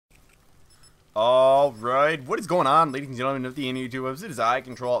Alright, what is going on, ladies and gentlemen of the YouTubers? It is I,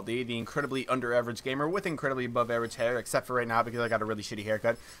 Control-Alt-D, the incredibly under-average gamer with incredibly above-average hair, except for right now because I got a really shitty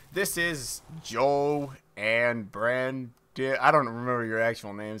haircut. This is Joe and Brand. I don't remember your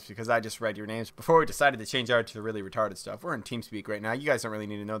actual names because I just read your names before we decided to change out to the really retarded stuff. We're in TeamSpeak right now. You guys don't really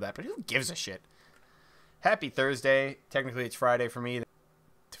need to know that, but who gives a shit? Happy Thursday. Technically, it's Friday for me.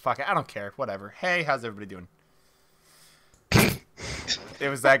 Fuck it, I don't care. Whatever. Hey, how's everybody doing? It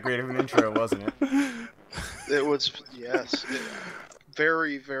was that great of an intro, wasn't it? It was, yes.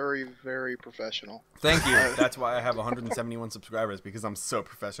 Very, very, very professional. Thank you. That's why I have 171 subscribers, because I'm so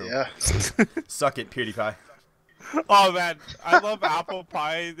professional. Yeah. Suck it, PewDiePie. Oh man, I love apple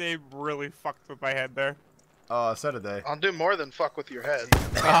pie. They really fucked with my head there. Oh, so did they. I'll do more than fuck with your head.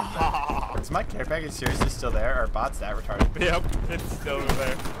 Is my care package seriously still there? Are bots that retarded? Yep, it's still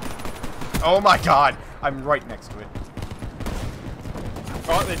there. Oh my god! I'm right next to it.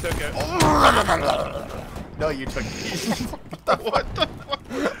 Oh, they took it. No, you took it. What the fuck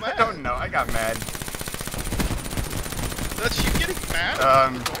was that? I don't know. I got mad. That's you getting mad?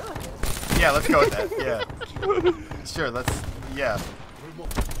 Yeah, let's go with that. Yeah. Sure, let's... Yeah.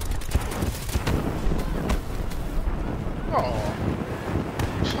 Oh.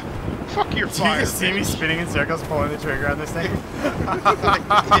 Fuck your Did fire. you just see me spinning in circles pulling the trigger on this thing?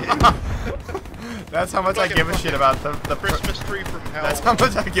 That's how much I give a shit about the Christmas tree from hell. That's how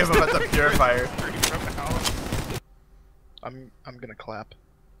much I give about the purifier. I'm gonna clap.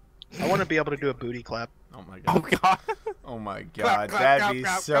 I want to be able to do a booty clap. Oh my god. Oh god. Oh my god. Clap, clap, That'd clap, be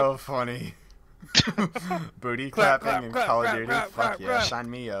clap, so clap. funny. Booty Clap, clapping in clap, Call of clap, Duty. clap, Fuck clap, yeah, clap. sign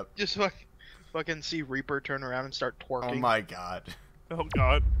me up. Just fucking see Reaper turn around and start twerking. Oh my god. Oh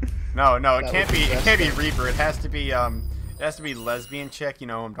god. No, it That can't would be. be It best can't be thing. Reaper. It has to be lesbian chick. You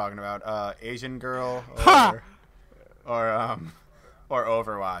know what I'm talking about. Asian girl Ha! or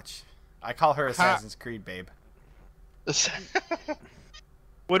Overwatch. I call her Assassin's Creed babe.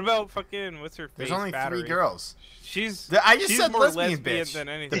 What about fucking what's her face? There's only Battery? 3 girls. I just she's said more lesbian lesbian bitch. than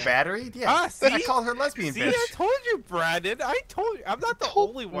anything. The battery? Yeah. Ah, I see? call her lesbian See, bitch. I told you, Brandon. I told you. I'm not the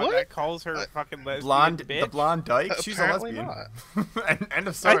only one What? that calls her fucking lesbian Blonde, bitch. the blonde Dike. She's a Apparently lesbian. End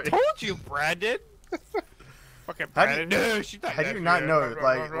of I story. told you, Brandon. Fucking How do you- Brandon. No, she's not How do you lesbian. not know?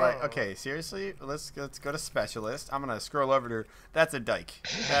 Like, okay, seriously. Let's go to specialist. I'm gonna scroll over to her. That's a Dike.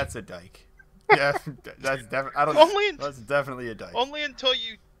 That's a Dike. Yeah, that's definitely. I don't. That's definitely a Dike. Only until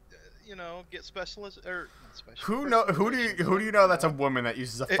you, you know, get specialist or not specialist. Who know? Who do you know? That's a woman that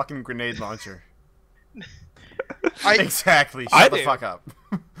uses a fucking grenade launcher. Exactly. I Shut the do. fuck up.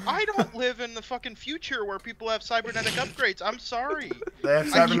 I don't live in the fucking future where people have cybernetic upgrades. I'm sorry. They have I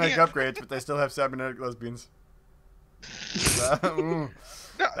cybernetic can't. upgrades, but they still have cybernetic lesbians. No,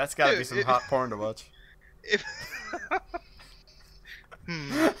 That's gotta be dude, some hot porn to watch. If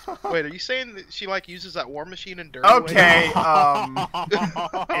Wait, are you saying that she like uses that war machine in dirty Okay.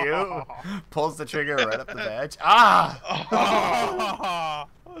 ways? Ew. Pulls the trigger right up the badge. Ah.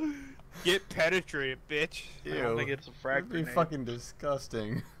 Get penetrated, bitch. I don't think Ew. it's a frag That'd be grenade. fucking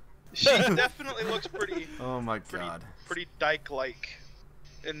disgusting. She definitely looks pretty Oh my god. pretty Dike-like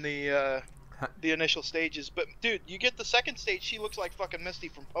in the initial stages. But dude, you get the second stage, she looks like fucking Misty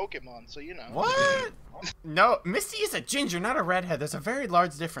from Pokemon, so you know. What? No, Misty is a ginger, not a redhead. There's a very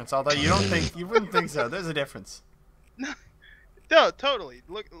large difference. Although you wouldn't think so. There's a difference. No, totally.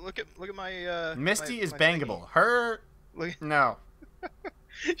 Look at my Misty my is thingy. bangable. Her, Look, no.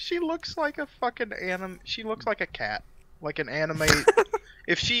 she looks like a fucking She looks like a cat, like an anime.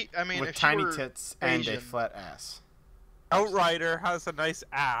 If she, I mean, With if tiny she were tits and Asian. a flat ass. Outrider has a nice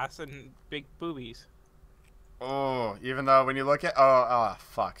ass and big boobies. Oh, even though when you look at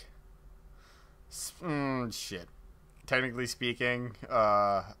fuck. Shit. Technically speaking,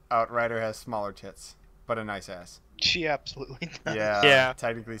 Outrider has smaller tits, but a nice ass. She absolutely does. Yeah. Yeah.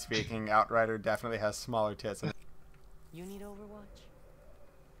 Technically speaking, Outrider definitely has smaller tits. You need Overwatch?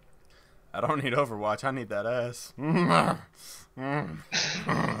 I don't need Overwatch. I need that ass.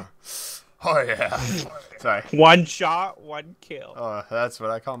 Oh yeah. Sorry. One shot, one kill. Oh, that's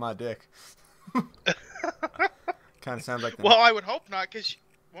what I call my dick. Kind of sounds like the... Well, I would hope not, because you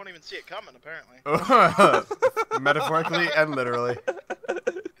won't even see it coming, apparently. Metaphorically and literally.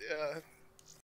 Yeah.